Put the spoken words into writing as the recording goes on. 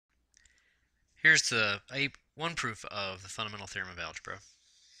Here's one proof of the Fundamental Theorem of Algebra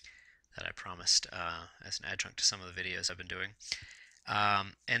that I promised as an adjunct to some of the videos I've been doing.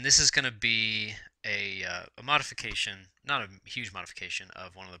 And this is going to be a modification, not a huge modification,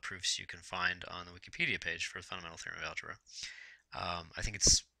 of one of the proofs you can find on the Wikipedia page for the Fundamental Theorem of Algebra. I think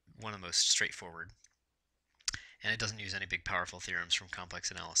it's one of the most straightforward, and it doesn't use any big powerful theorems from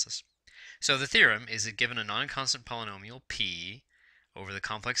complex analysis. So the theorem is that given a non-constant polynomial p over the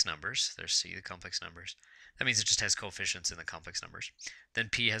complex numbers, there's c, the complex numbers, that means it just has coefficients in the complex numbers, then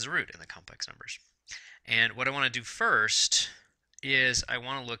p has a root in the complex numbers. And what I want to do first is I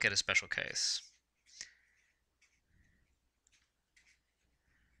want to look at a special case.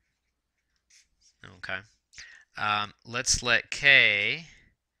 Okay. Let's let k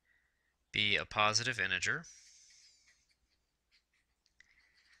be a positive integer.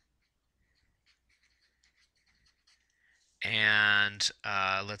 And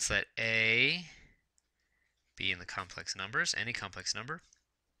let's let a be in the complex numbers, any complex number.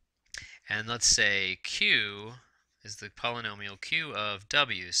 And let's say q is the polynomial q of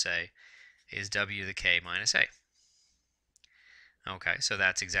w, say, is w to the k minus a. Okay, so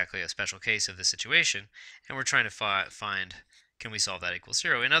that's exactly a special case of the situation, and we're trying to find, can we solve that equals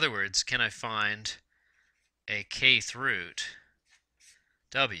 0? In other words, can I find a kth root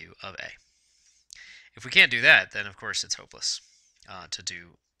w of a? If we can't do that, then of course it's hopeless to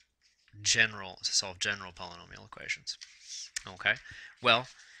solve general polynomial equations. Okay, well,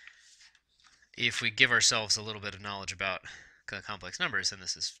 if we give ourselves a little bit of knowledge about complex numbers, then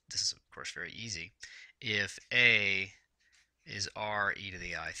this is of course very easy. If a is r e to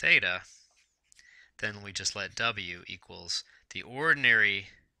the I theta, then we just let w equals the ordinary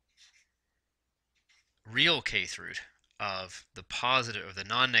real kth root of the positive or the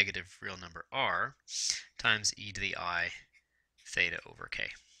non-negative real number r times e to the I theta over k,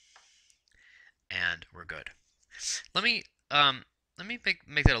 and we're good. Let me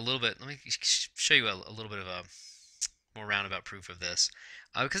make that a little bit. Let me show you a little bit of a more roundabout proof of this,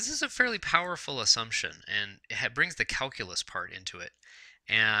 because this is a fairly powerful assumption, and it brings the calculus part into it.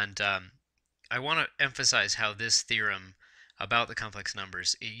 And I want to emphasize how this theorem about the complex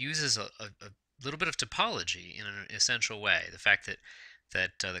numbers, it uses a little bit of topology in an essential way. The fact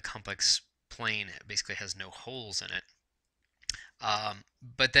that the complex plane basically has no holes in it,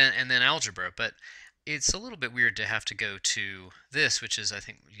 and then algebra. But it's a little bit weird to have to go to this, which is, I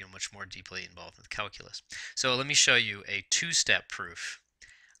think, much more deeply involved with calculus. So let me show you a two-step proof,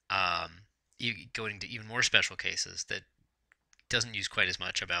 going to even more special cases that doesn't use quite as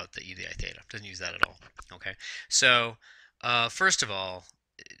much about the e to the I theta. Doesn't use that at all. Okay. So first of all,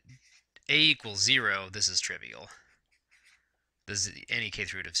 a equals 0. This is trivial. Any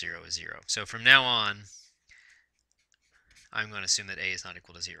kth root of 0 is 0. So from now on, I'm going to assume that a is not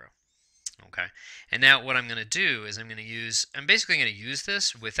equal to 0. Okay, and now what I'm going to do is I'm basically going to use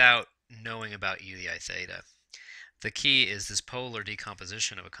this without knowing about e to the I theta. The key is this polar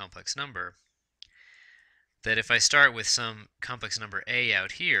decomposition of a complex number, that if I start with some complex number a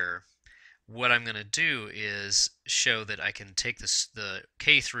out here, what I'm going to do is show that I can take the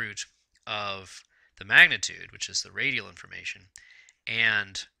kth root of the magnitude, which is the radial information,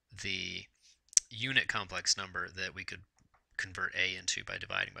 and the unit complex number that we could convert a into by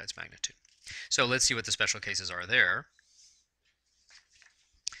dividing by its magnitude. So let's see what the special cases are there.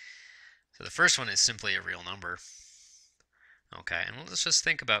 So the first one is simply a real number. Okay, and let's just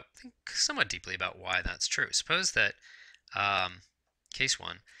think somewhat deeply about why that's true. Suppose that case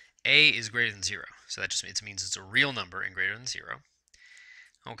 1, a is greater than 0. So that just means it's a real number and greater than 0.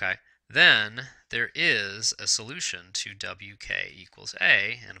 Okay, then there is a solution to wk equals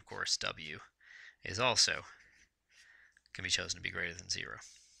a, and of course w is also can be chosen to be greater than 0.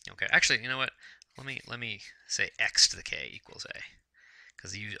 Okay, actually, you know what? Let me say x to the k equals a,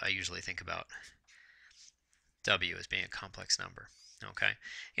 because I usually think about w as being a complex number. Okay,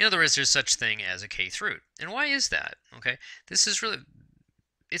 in other words, there's such thing as a kth root, and why is that? Okay,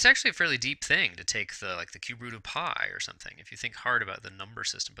 it's actually a fairly deep thing to take the cube root of pi or something, if you think hard about the number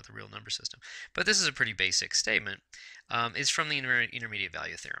system, but the real number system. But this is a pretty basic statement. It's from the Intermediate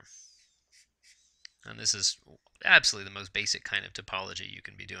Value Theorem. And this is absolutely the most basic kind of topology you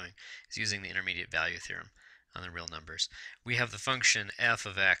can be doing, is using the Intermediate Value Theorem on the real numbers. We have the function f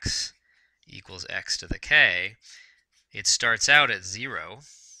of x equals x to the k. It starts out at 0,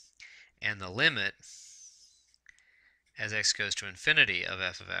 and the limit as x goes to infinity of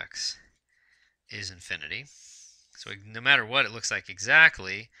f of x is infinity. So no matter what it looks like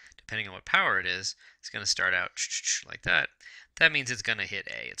exactly, depending on what power it is, it's going to start out like that. That means it's going to hit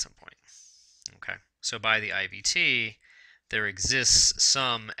a at some point. Okay, so by the IVT, there exists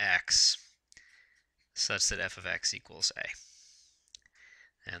some x such that f of x equals a.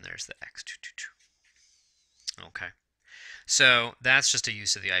 And there's the x. Okay. So that's just a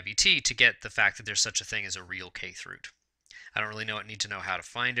use of the IVT to get the fact that there's such a thing as a real kth root. I don't really need to know how to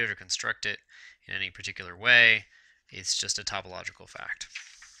find it or construct it in any particular way. It's just a topological fact.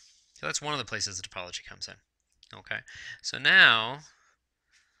 So that's one of the places the topology comes in. Okay. So now,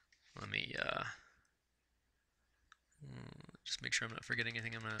 let me just make sure I'm not forgetting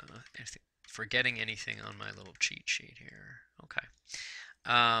anything. I'm not forgetting anything on my little cheat sheet here. Okay.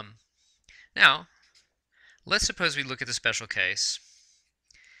 Now, let's suppose we look at the special case.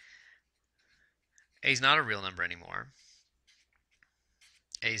 A is not a real number anymore.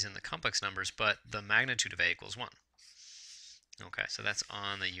 A is in the complex numbers, but the magnitude of A equals 1. Okay, so that's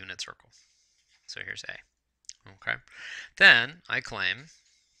on the unit circle. So here's A. Okay. Then I claim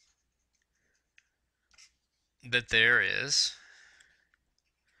that there is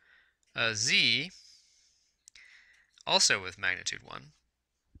a Z also with magnitude 1.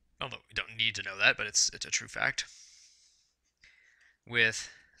 Although we don't need to know that, but it's a true fact. With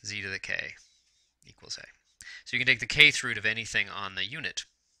Z to the K equals A. So you can take the kth root of anything on the unit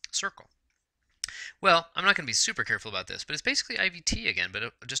circle. Well, I'm not going to be super careful about this, but it's basically IVT again,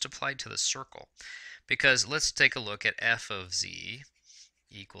 but just applied to the circle. Because let's take a look at f of z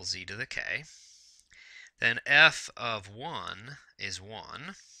equals z to the k. Then f of 1 is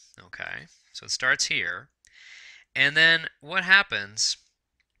 1. Okay, so it starts here. And then what happens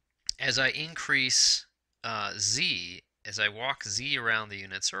as I increase z, as I walk z around the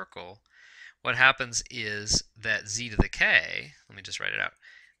unit circle, what happens is that z to the k, let me just write it out,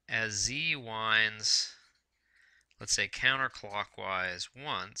 as z winds, let's say counterclockwise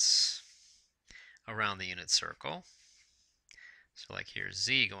once around the unit circle, so like here's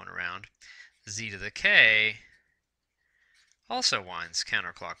z going around, z to the k also winds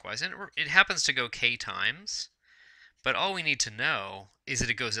counterclockwise, and it happens to go k times, but all we need to know is that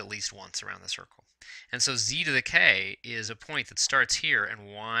it goes at least once around the circle. And so z to the k is a point that starts here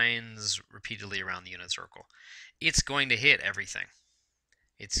and winds repeatedly around the unit circle. It's going to hit everything.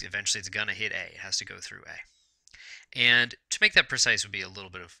 Eventually it's going to hit A. It has to go through A. And to make that precise would be a little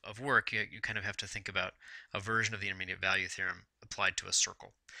bit of work. You kind of have to think about a version of the intermediate value theorem applied to a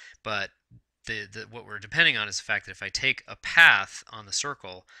circle. But what we're depending on is the fact that if I take a path on the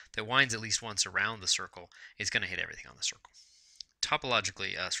circle that winds at least once around the circle, it's going to hit everything on the circle.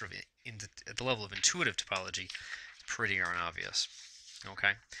 Topologically, sort of at the level of intuitive topology, it's pretty darn obvious.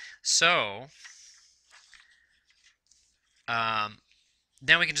 Okay, so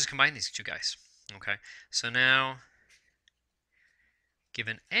now we can just combine these two guys. Okay, so now,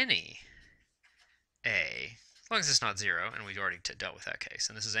 given any A, as long as it's not 0, and we've already dealt with that case,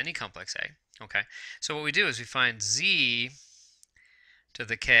 and this is any complex A, okay, so what we do is we find Z to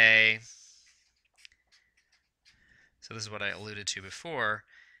the K, so this is what I alluded to before.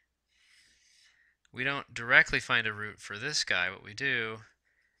 We don't directly find a root for this guy. What we do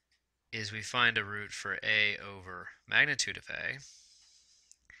is we find a root for A over magnitude of A.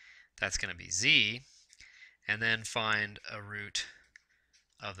 That's going to be Z, and then find a root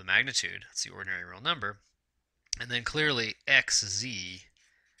of the magnitude. That's the ordinary real number. And then clearly xz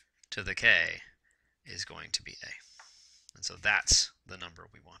to the k is going to be A. And so that's the number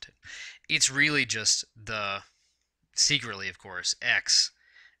we wanted. It's really just secretly, of course, x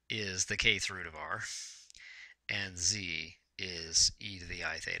is the kth root of R, and z is e to the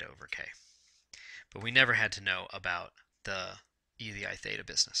I theta over k. But we never had to know about the e to the I theta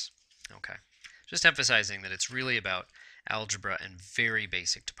business. Okay, just emphasizing that it's really about algebra and very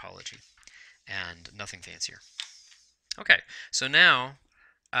basic topology, and nothing fancier. Okay, so now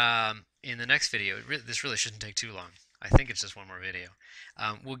in the next video, this really shouldn't take too long. I think it's just one more video.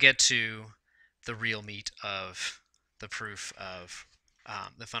 We'll get to the real meat of the proof of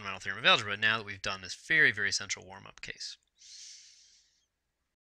the fundamental theorem of algebra now that we've done this very, very central warm-up case.